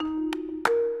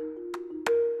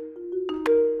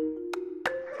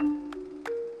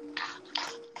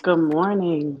Good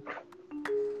morning.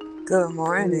 Good Mm.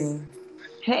 morning.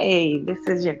 Hey, this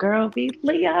is your girl, V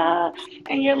Leah,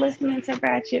 and you're listening to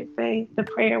Ratchet Faith, the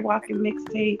prayer walking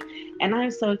mixtape. And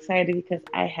I'm so excited because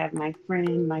I have my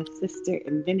friend, my sister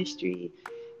in ministry,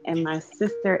 and my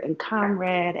sister and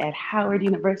comrade at Howard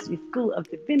University School of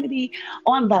Divinity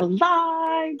on the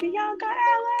line, Bianca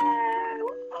Allen.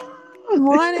 Woo!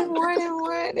 Morning, morning,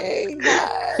 morning.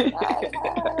 Hi, hi,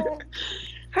 hi.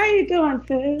 How you doing,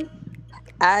 sis?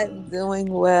 I'm doing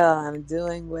well. I'm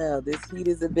doing well. This heat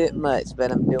is a bit much,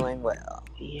 but I'm doing well.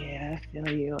 Yeah, I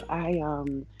feel you. I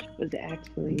was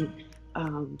actually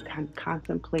kind of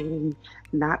contemplating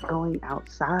not going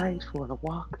outside for a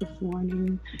walk this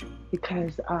morning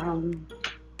because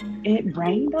it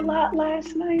rained a lot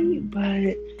last night,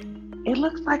 but it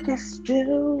looks like it's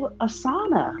still a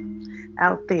sauna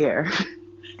out there.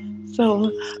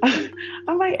 So I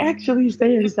might actually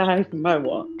stay inside for my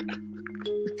walk.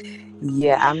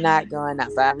 Yeah, I'm not going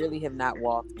out. So I really have not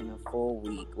walked in a full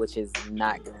week, which is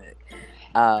not good.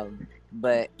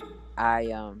 But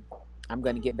I'm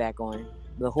gonna get back on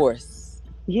the horse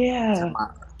Yeah.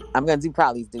 tomorrow. I'm gonna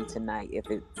probably do tonight if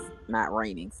it's not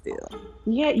raining still.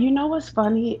 Yeah, you know what's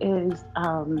funny is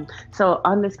so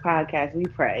on this podcast we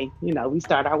pray, we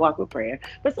start our walk with prayer,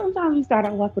 but sometimes we start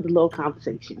our walk with a little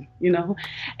conversation.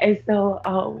 And so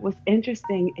what's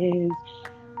interesting is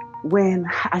when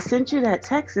I sent you that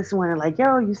text this morning, like,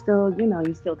 yo, you still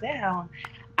down.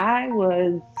 I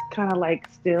was kind of like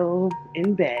still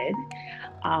in bed,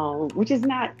 which is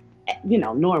not,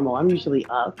 normal. I'm usually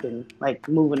up and like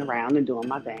moving around and doing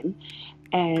my thing.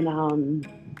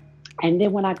 And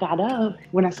then when I got up,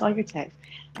 when I saw your text,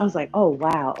 I was like, oh,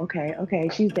 wow, okay,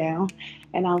 she's down.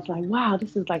 And I was like, wow,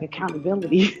 this is like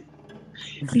accountability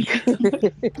because,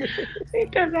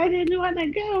 because I didn't want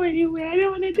to go anywhere. I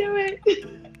didn't want to do it.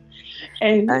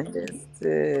 And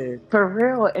Understood. for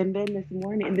real. And then this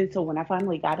morning, and then so when I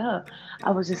finally got up,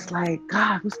 I was just like,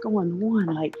 God, what's going on?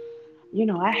 Like,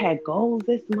 I had goals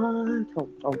this month for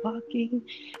walking,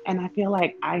 and I feel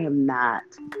like I am not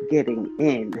getting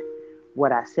in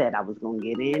what I said I was going to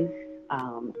get in.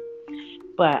 Um,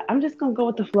 But I'm just gonna go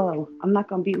with the flow. I'm not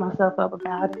gonna beat myself up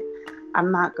about it.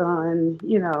 I'm not gonna,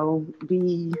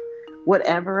 be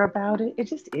whatever about it. It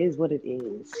just is what it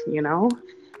is.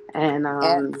 And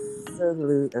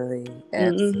Absolutely.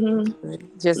 mhm, Absolutely.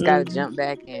 Just got to mhm. jump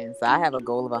back in. So I have a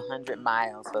goal of 100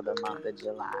 miles for the month of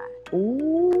July.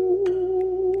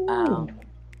 Ooh. Um,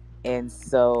 and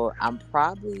so I'm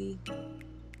probably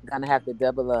going to have to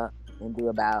double up and do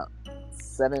about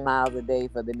 7 miles a day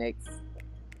for the next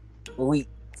week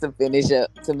to finish up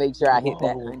to make sure I hit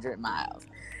that Whoa. 100 miles.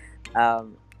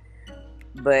 Um,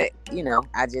 but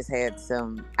I just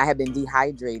I have been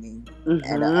dehydrating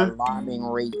at an Mhm. alarming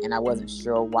rate, and I wasn't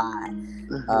sure why.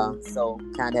 Mhm. So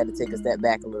kind of had to take a step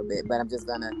back a little bit, but I'm just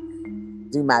gonna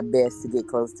do my best to get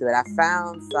close to it. I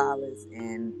found solace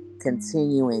in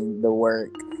continuing the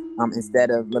work, instead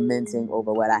of lamenting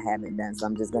over what I haven't done. So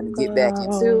I'm just gonna get back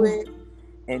into Girl. it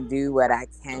and do what I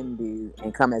can do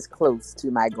and come as close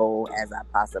to my goal as I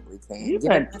possibly can, You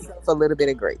giving got myself a little bit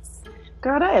of grace.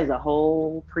 girl, that is a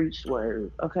whole preached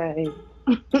word, okay?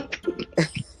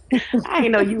 I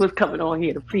didn't know you was coming on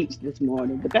here to preach this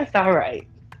morning, but that's all right.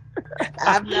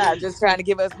 I'm not just trying to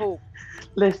give us hope.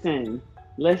 Listen,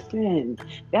 listen,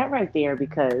 that right there,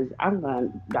 because I'm gonna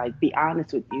like be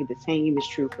honest with you, the same is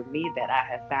true for me that I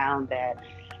have found that,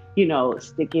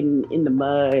 sticking in the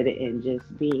mud and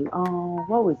just being, oh,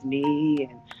 what was me?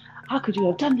 And how could you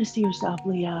have done this to yourself,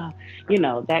 Leah?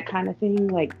 That kind of thing,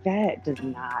 like that does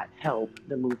not help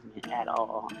the movement at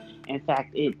all. In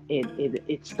fact,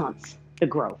 it stunts the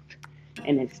growth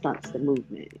and it stunts the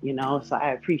movement. So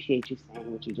I appreciate you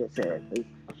saying what you just said, 'cause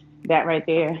that right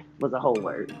there was a whole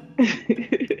word.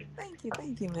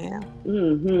 Thank you, ma'am.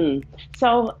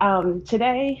 So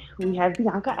today we have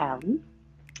Bianca Allen,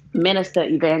 minister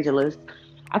evangelist.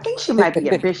 I think she might be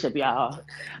a bishop, y'all.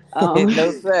 Um,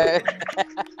 No, sir.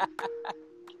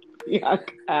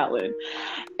 Bianca Allen,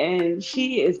 and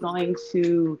she is going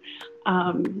to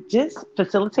just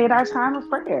facilitate our time of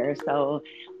prayer. So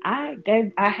I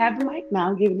have the mic now.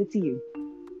 I'm giving it to you.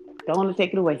 Go on and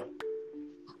take it away.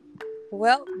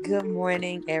 Well, good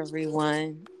morning,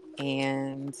 everyone.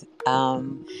 And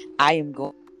I am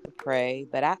going to pray,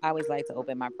 but I always like to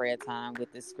open my prayer time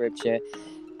with the scripture.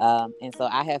 And so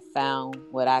I have found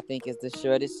what I think is the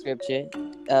shortest scripture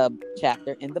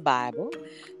chapter in the Bible.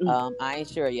 Mm. I ain't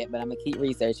sure yet, but I'm going to keep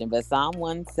researching. But Psalm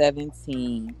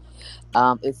 117,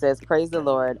 it says, "Praise the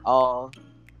Lord, all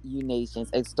you nations,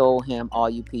 extol him, all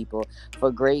you people.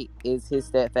 For great is his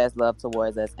steadfast love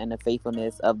towards us, and the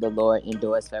faithfulness of the Lord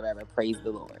endures forever." Praise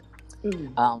the Lord.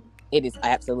 Mm. Um, It is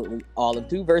absolutely all of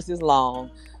 2 verses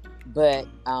long, but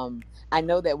I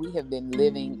know that we have been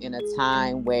living in a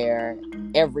time where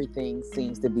everything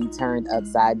seems to be turned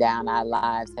upside down. Our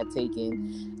lives have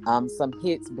taken some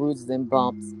hits, bruises, and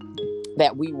bumps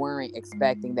that we weren't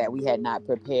expecting, that we had not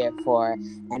prepared for,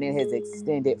 and it has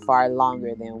extended far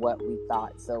longer than what we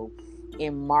thought. So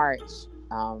in March,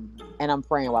 and I'm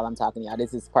praying while I'm talking to y'all.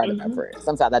 This is part of my prayer.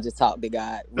 Sometimes I just talk to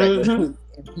God regularly.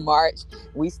 In March,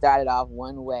 we started off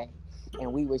one way,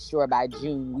 and we were sure by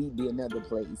June we'd be another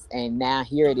place. And now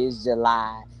here it is,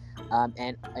 July,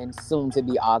 and soon to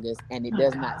be August, and it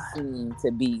does not seem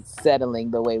to be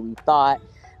settling the way we thought.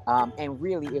 And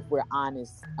really, if we're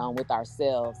honest with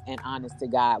ourselves and honest to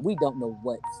God, we don't know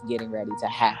what's getting ready to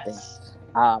happen.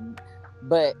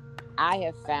 But I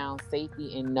have found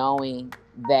safety in knowing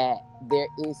that there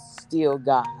is still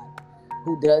God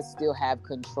who does still have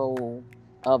control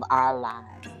of our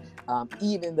lives.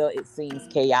 Even though it seems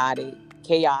chaotic,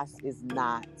 chaos is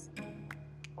not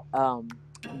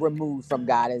removed from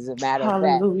God. As a matter of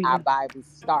fact, our Bible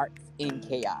starts in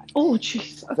chaos. Oh,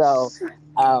 Jesus. So,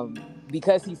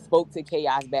 because he spoke to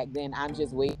chaos back then, I'm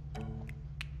just waiting,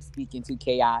 speaking to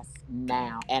chaos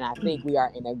now. And I think we are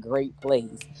in a great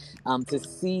place to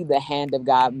see the hand of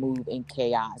God move in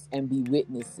chaos and be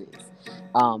witnesses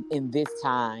in this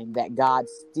time that God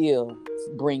still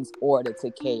brings order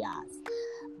to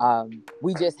chaos.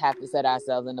 We just have to set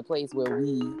ourselves in a place where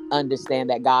we understand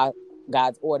that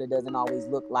God's order doesn't always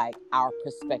look like our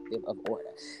perspective of order.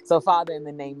 So, Father, in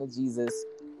the name of Jesus,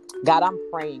 God, I'm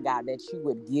praying, God, that you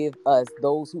would give us,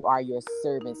 those who are your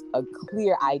servants, a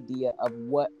clear idea of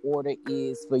what order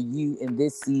is for you in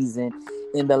this season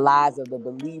in the lives of the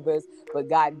believers. But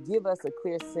God, give us a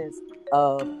clear sense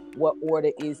of what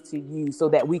order is to you so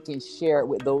that we can share it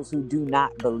with those who do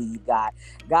not believe, God.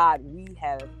 God, we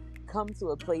have come to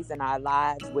a place in our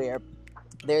lives where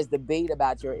there's debate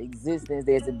about your existence.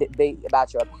 There's a debate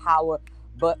about your power.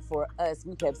 But for us,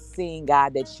 we have seen,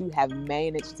 God, that you have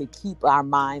managed to keep our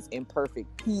minds in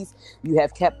perfect peace. You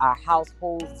have kept our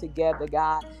households together,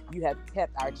 God. You have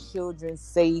kept our children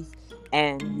safe,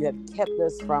 and you have kept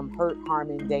us from hurt, harm,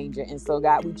 and danger. And so,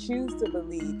 God, we choose to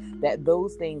believe that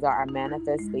those things are a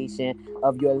manifestation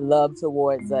of your love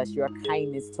towards us, your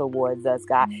kindness towards us,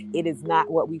 God. It is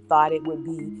not what we thought it would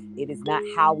be. It is not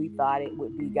how we thought it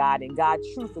would be, God. And God,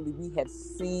 truthfully, we have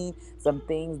seen some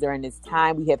things during this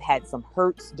time. We have had some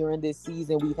hurts during this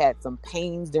season. We've had some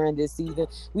pains during this season.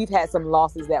 We've had some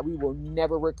losses that we will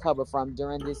never recover from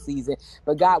during this season.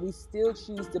 But God, we still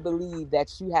choose to believe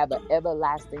that you have an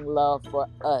everlasting love for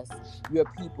us, your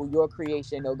people, your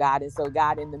creation, oh God. And so,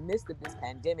 God, in the midst of this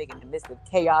pandemic, in the midst of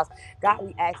chaos, God,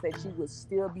 we ask that you would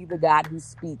still be the God who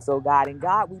speaks, oh God. And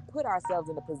God, we put ourselves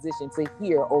in a position to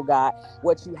hear, oh God,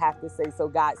 what you have to say. So,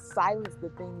 God, silence the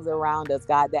things around us,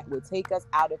 God, that will take us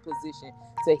out of position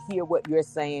to hear what you're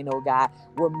saying, oh God.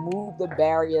 Remove the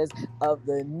barriers of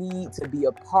the need to be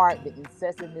apart, the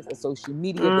incessantness of social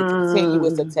media, the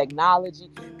continuous of technology.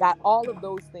 God, all of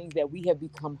those things that we have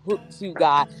become hooked to,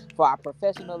 God, for our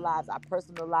professional lives, our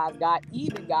personal lives, God,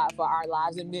 even, God, for our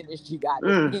lives in ministry, God,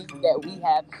 the things that we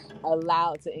have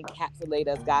allowed to encapsulate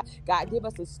us, God. God, give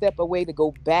us a step away to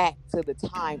go back to the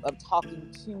time of talking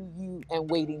to you and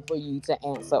waiting for you to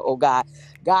answer, oh God.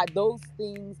 God, those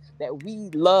things that we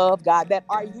love, God, that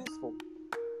are useful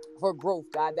for growth,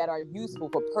 God, that are useful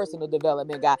for personal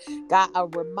development, God.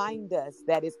 God, remind us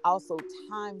that it's also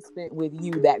time spent with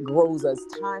you that grows us,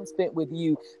 time spent with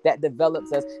you that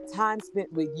develops us, time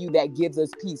spent with you that gives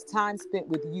us peace, time spent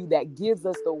with you that gives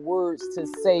us the words to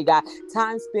say, God.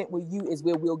 Time spent with you is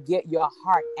where we'll get your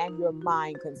heart and your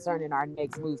mind concerning our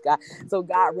next moves, God. So,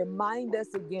 God, remind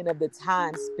us again of the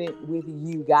time spent with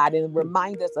you, God, and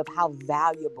remind us of how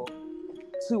valuable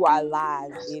to our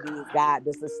lives it is, God,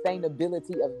 the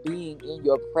sustainability of being in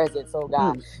your presence, oh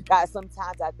God. God,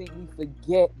 sometimes I think we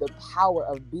forget the power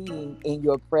of being in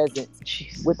your presence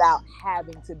without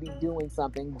having to be doing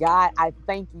something. God, I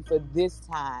thank you for this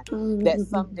time that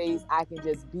some days I can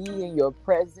just be in your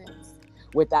presence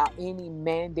without any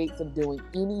mandates of doing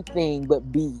anything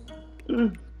but being.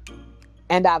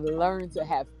 And I've learned to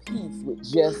have peace with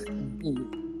just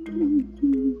being.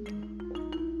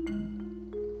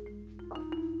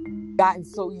 Gotten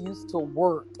so used to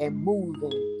work and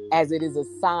moving as it is a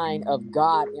sign of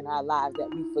God in our lives that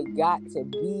we forgot to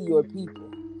be your people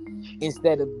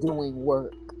instead of doing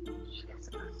work.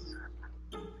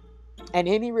 And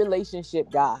any relationship,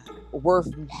 God,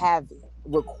 worth having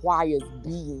requires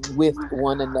being with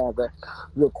one another,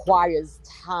 requires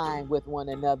time with one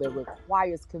another,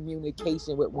 requires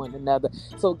communication with one another.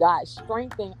 So, God,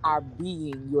 strengthen our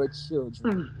being your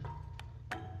children.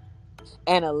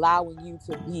 and allowing you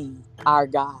to be our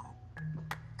God.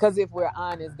 Because if we're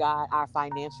honest, God, our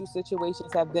financial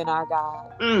situations have been our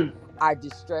God. Our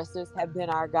distresses have been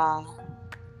our God.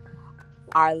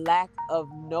 Our lack of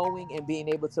knowing and being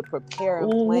able to prepare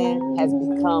and plan has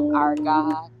become our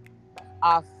God.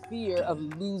 Our fear of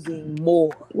losing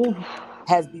more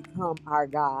has become our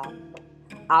God.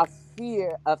 Our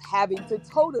fear of having to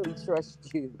totally trust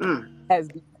you has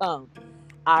become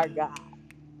our God.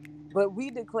 But we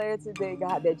declare today,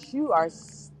 God, that you are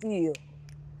still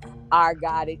our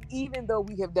God. And even though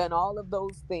we have done all of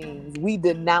those things, we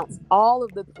denounce all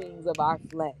of the things of our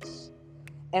flesh.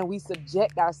 And we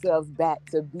subject ourselves back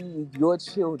to being your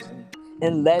children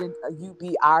and letting you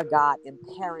be our God and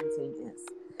parenting us.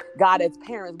 God, as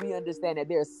parents, we understand that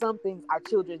there are some things our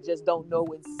children just don't know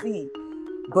and see,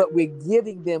 but we're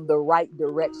giving them the right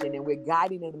direction and we're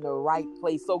guiding them in the right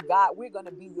place. So, God, we're going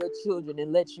to be your children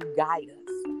and let you guide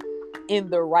us in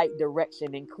the right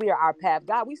direction and clear our path.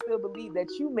 God, we still believe that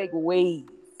you make ways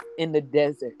in the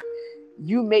desert.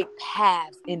 You make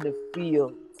paths in the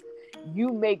fields. You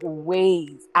make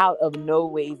ways out of no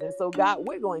ways. And so, God,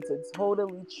 we're going to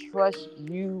totally trust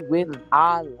you with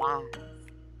our lives.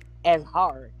 As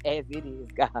hard as it is,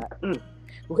 God,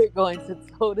 we're going to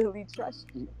totally trust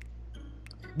you.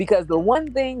 Because the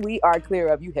one thing we are clear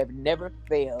of, you have never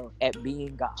failed at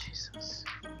being God. Jesus.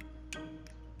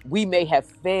 We may have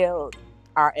failed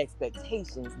our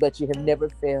expectations, but you have never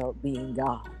failed being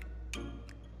God.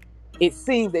 It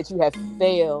seems that you have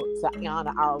failed to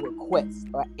honor our requests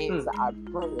or answer our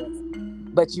prayers,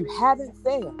 but you haven't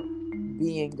failed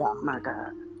being God. My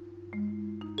God.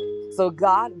 So,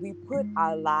 God, we put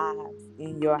our lives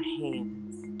in your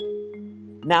hands.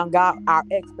 Now, God, our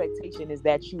expectation is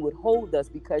that you would hold us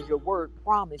because your word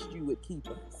promised you would keep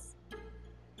us.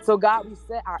 So, God, we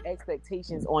set our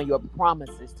expectations on your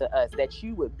promises to us, that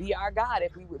you would be our God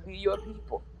if we would be your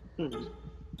people.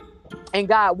 And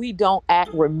God, we don't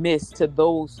act remiss to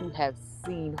those who have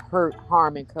seen hurt,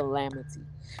 harm, and calamity.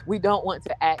 We don't want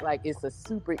to act like it's a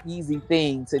super easy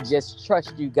thing to just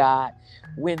trust you, God,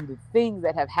 when the things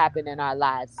that have happened in our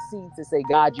lives seem to say,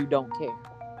 God, you don't care.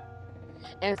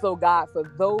 And so, God, for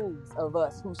those of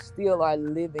us who still are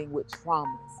living with traumas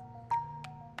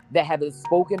that have been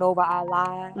spoken over our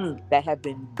lives, that have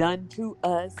been done to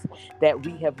us, that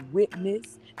we have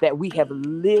witnessed, that we have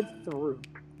lived through,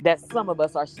 that some of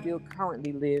us are still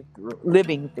currently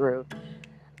living through.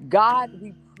 God,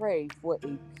 we pray for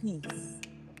a peace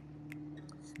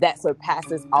that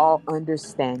surpasses all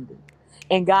understanding.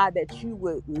 And God, that you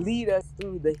would lead us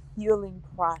through the healing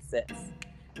process.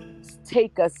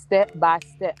 Take us step by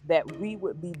step, that we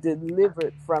would be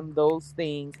delivered from those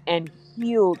things and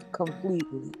healed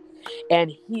completely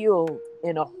and healed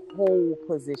in a whole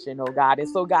position, oh God. And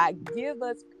so, God, give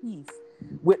us peace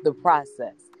with the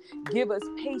process. Give us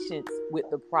patience with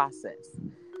the process.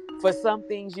 For some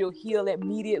things you'll heal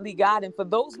immediately, God, and for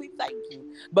those we thank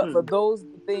you. But for those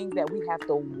things that we have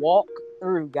to walk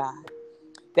through, God,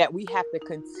 that we have to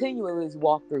continually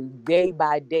walk through day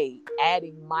by day,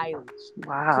 adding mileage to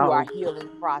our healing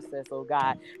process, oh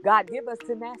God. God, give us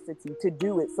tenacity to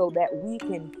do it so that we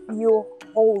can heal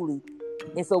wholly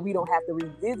and so we don't have to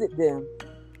revisit them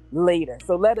later.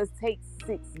 So let us take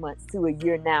 6 months to a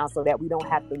year now so that we don't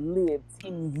have to live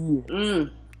 10 years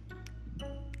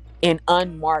in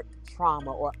unmarked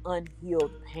trauma or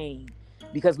unhealed pain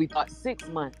because we thought 6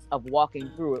 months of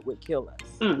walking through it would kill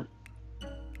us.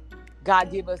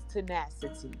 God, give us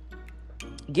tenacity.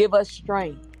 Give us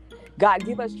strength. God,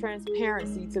 give us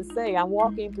transparency to say, I'm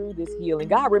walking through this healing.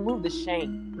 God, remove the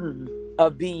shame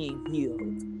of being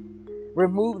healed.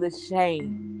 Remove the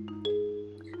shame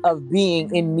of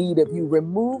being in need of you.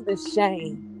 Remove the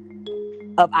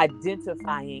shame of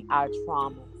identifying our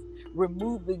traumas.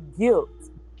 Remove the guilt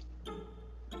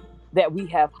that we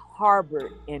have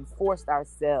harbored and forced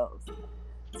ourselves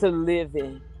to live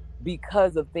in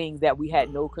because of things that we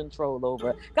had no control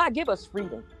over. God, give us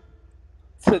freedom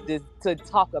to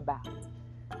talk about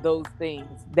those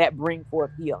things that bring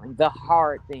forth healing, the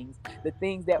hard things, the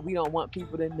things that we don't want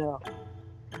people to know.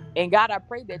 And God, I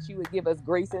pray that you would give us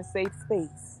grace and safe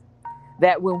space,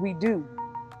 that when we do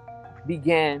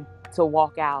begin to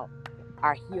walk out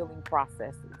our healing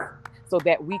processes so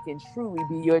that we can truly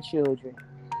be your children,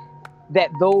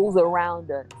 that those around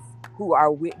us who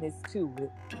are witness to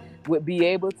it would be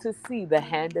able to see the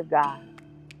hand of God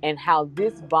and how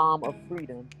this balm of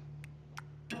freedom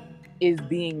is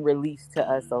being released to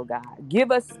us, oh God.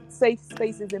 Give us safe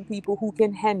spaces and people who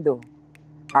can handle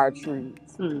our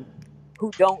truths, who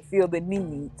don't feel the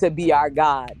need to be our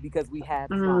God because we have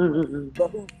trauma, Mm. but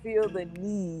who feel the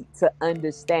need to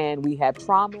understand we have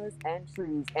traumas and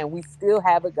truths and we still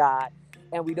have a God,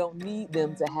 and we don't need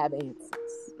them to have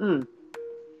answers. Mm.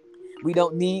 We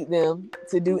don't need them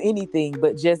to do anything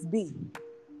but just be.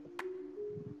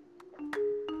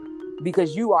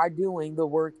 Because you are doing the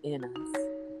work in us.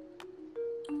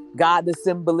 God, the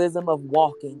symbolism of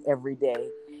walking every day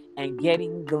and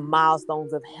getting the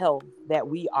milestones of health that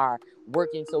we are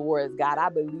working towards. God, I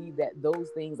believe that those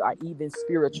things are even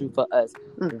spiritual for us.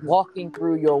 Mm-hmm. Walking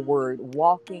through your word,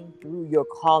 walking through your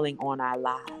calling on our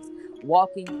lives,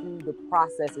 walking through the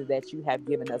processes that you have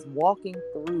given us, walking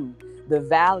through the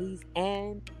valleys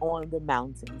and on the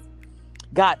mountains.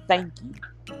 God, thank you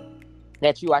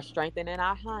that you are strengthening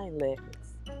our hind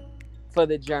legs for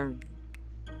the journey.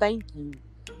 Thank you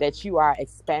that you are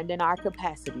expanding our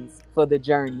capacities for the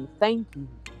journey. Thank you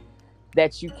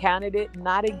that you counted it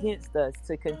not against us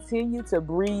to continue to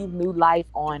breathe new life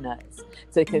on us,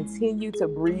 to continue to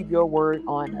breathe your word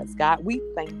on us. God, we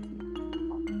thank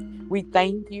you. We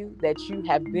thank you that you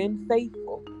have been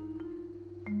faithful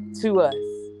to us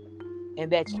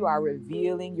and that you are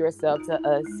revealing yourself to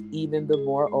us even the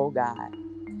more, oh God.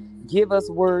 Give us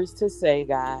words to say,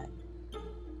 God.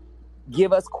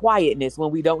 Give us quietness when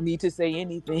we don't need to say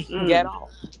anything at all.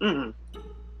 Mm.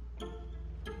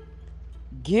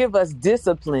 Give us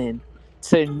discipline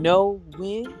to know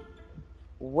when,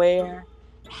 where,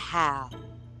 how,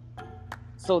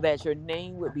 so that your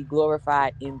name would be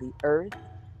glorified in the earth,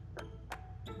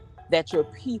 that your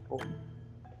people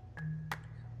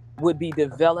would be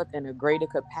developed in a greater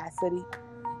capacity,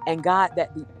 and God,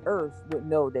 that the earth would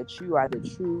know that you are the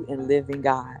true and living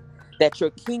God, that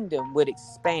your kingdom would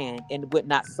expand and would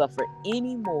not suffer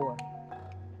any more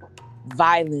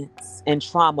violence and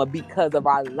trauma because of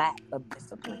our lack of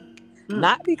discipline.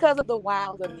 Not because of the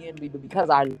wiles of the enemy, but because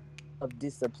our lack of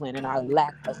discipline and our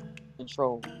lack of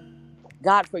control.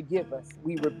 God, forgive us.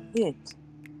 We repent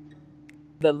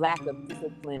the lack of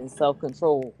discipline and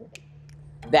self-control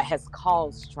that has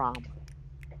caused trauma.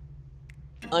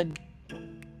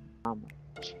 Trauma.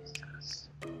 Jesus.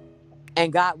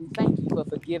 And God, we thank you for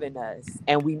forgiving us,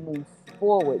 and we move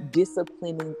forward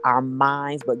disciplining our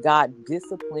minds, but God,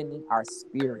 disciplining our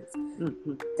spirits.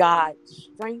 Mm-hmm. God,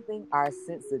 strengthening our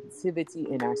sensitivity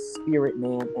in our spirit,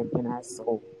 man, and in our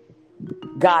soul.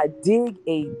 God, dig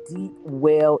a deep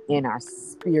well in our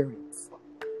spirits.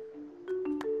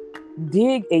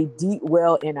 Dig a deep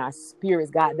well in our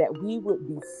spirits, God, that we would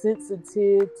be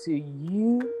sensitive to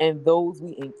you and those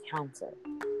we encounter.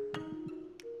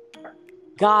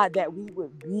 God, that we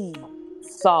would be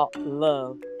salt,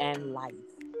 love, and life.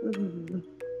 Mm-hmm.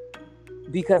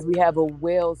 Because we have a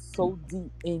well so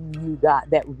deep in you, God,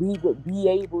 that we would be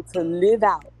able to live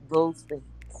out those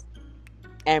things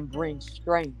and bring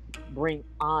strength, bring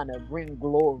honor, bring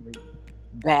glory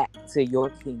back to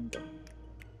your kingdom.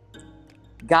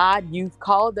 God, you've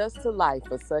called us to life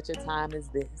for such a time as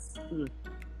this.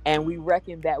 And we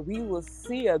reckon that we will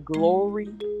see a glory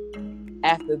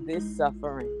after this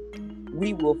suffering.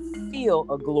 We will feel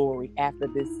a glory after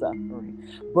this suffering.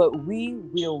 But we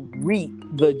will reap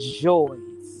the joys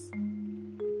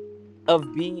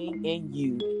of being in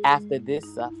you after this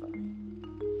suffering.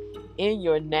 In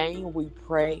your name we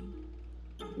pray,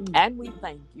 and we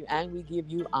thank you, and we give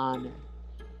you honor.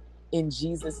 In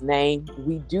Jesus' name,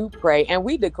 we do pray, and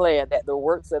we declare that the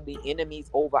works of the enemies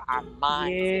over our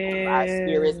minds and over our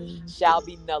spirits shall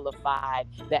be nullified,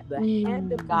 that the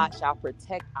hand of God shall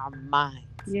protect our minds,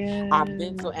 our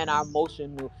mental and our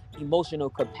emotional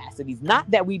capacities. Not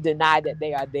that we deny that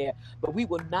they are there, but we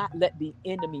will not let the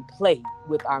enemy play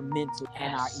with our mental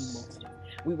and our emotions.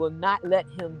 We will not let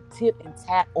him tip and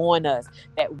tap on us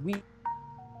that we,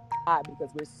 because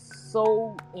we're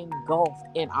so engulfed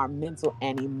in our mental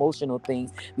and emotional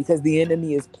things, because the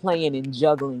enemy is playing and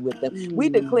juggling with them. We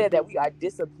declare that we are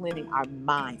disciplining our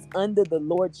minds under the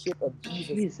lordship of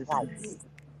Jesus Christ.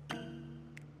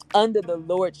 Under the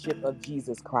lordship of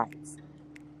Jesus Christ.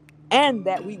 And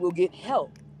that we will get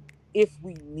help if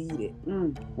we need it,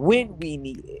 when we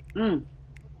need it,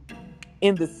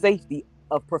 in the safety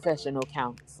of professional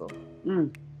counsel.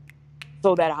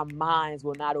 So that our minds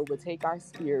will not overtake our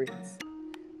spirits,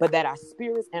 but that our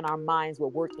spirits and our minds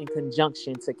will work in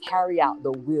conjunction to carry out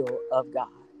the will of God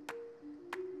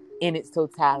in its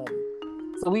totality.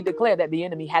 So we declare that the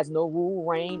enemy has no rule,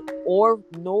 reign, or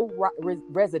no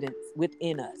residence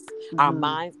within us, our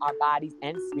minds, our bodies,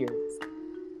 and spirits.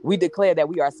 We declare that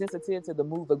we are sensitive to the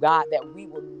move of God, that we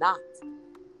will not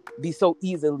be so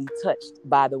easily touched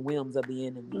by the whims of the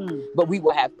enemy, but we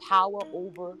will have power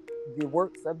over the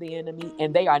works of the enemy,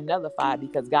 and they are nullified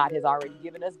because God has already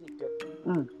given us victory.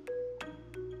 Mm.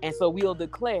 And so we'll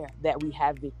declare that we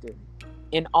have victory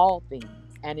in all things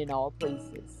and in all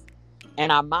places.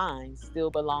 And our minds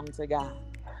still belong to God.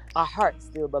 Our hearts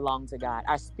still belong to God.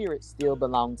 Our spirits still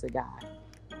belong to God.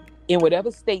 In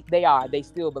whatever state they are, they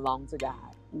still belong to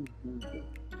God. Mm-hmm.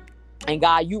 And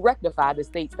God, you rectify the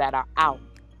states that are out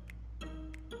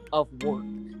of work,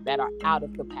 that are out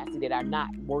of capacity, that are not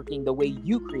working the way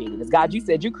you created us. God, you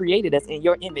said you created us in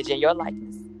your image and your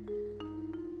likeness.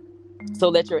 So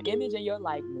let your image and your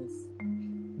likeness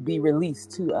be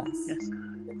released to us. Yes.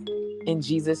 In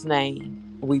Jesus'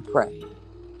 name, we pray.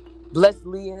 Bless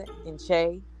Leah and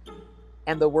Che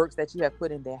and the works that you have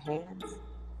put in their hands.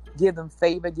 Give them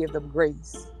favor, give them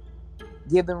grace,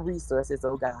 give them resources,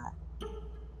 oh God.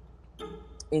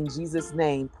 In Jesus'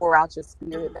 name, pour out your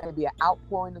spirit. Let it be an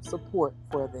outpouring of support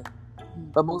for them.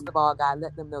 But most of all, God,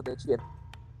 let them know that you have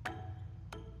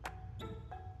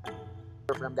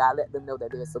from God. Let them know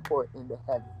that there's support in the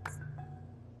heavens.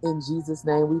 In Jesus'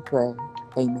 name we pray.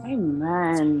 Amen.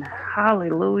 Amen.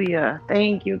 Hallelujah.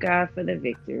 Thank you, God, for the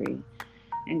victory.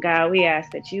 And God, we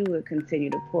ask that you would continue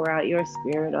to pour out your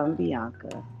spirit on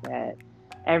Bianca, that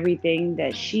everything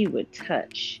that she would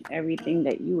touch, everything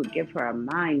that you would give her a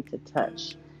mind to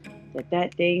touch,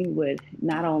 that thing would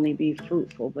not only be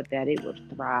fruitful, but that it would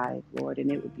thrive, Lord,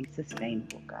 and it would be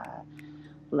sustainable, God.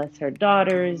 Bless her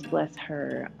daughters, bless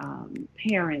her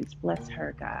parents, bless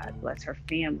her, God, bless her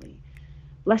family.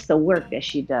 Bless the work that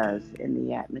she does in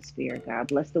the atmosphere, God.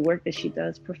 Bless the work that she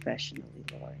does professionally,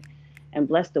 Lord. And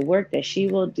bless the work that she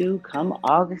will do come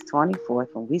August 24th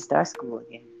when we start school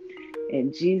again.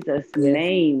 In Jesus' Yes.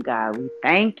 name, God, we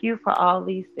thank you for all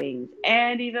these things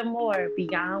and even more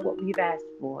beyond what we've asked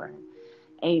for.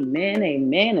 Amen,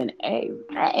 amen, and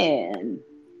amen.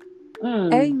 I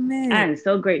Amen. am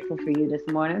so grateful for you this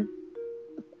morning.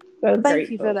 So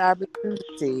Thank you for grateful. the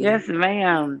opportunity. Yes,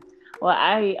 ma'am. Well,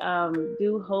 I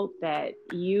do hope that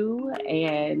you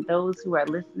and those who are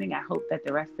listening, I hope that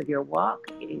the rest of your walk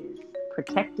is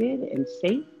protected and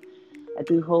safe. I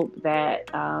do hope that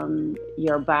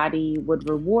your body would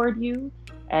reward you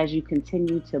as you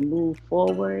continue to move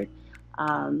forward.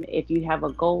 If you have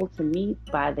a goal to meet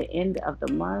by the end of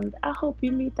the month, I hope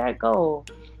you meet that goal.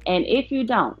 And if you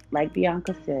don't, like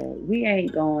Bianca said, we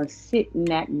ain't going to sit in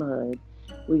that mud.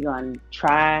 We're going to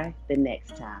try the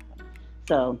next time.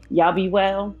 So, y'all be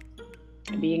well,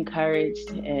 be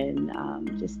encouraged, and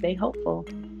just stay hopeful.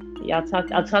 I'll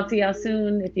talk to y'all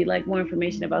soon. If you'd like more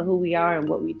information about who we are and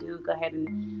what we do, go ahead and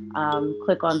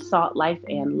click on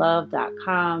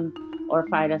saltlifeandlove.com or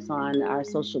find us on our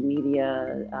social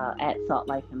media at Salt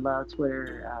Life and Love,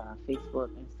 Twitter, Facebook,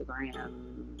 Instagram,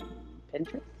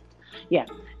 Pinterest. Yeah.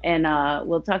 And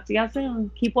we'll talk to y'all soon.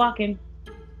 Keep walking.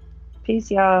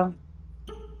 Peace, y'all.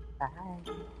 Bye.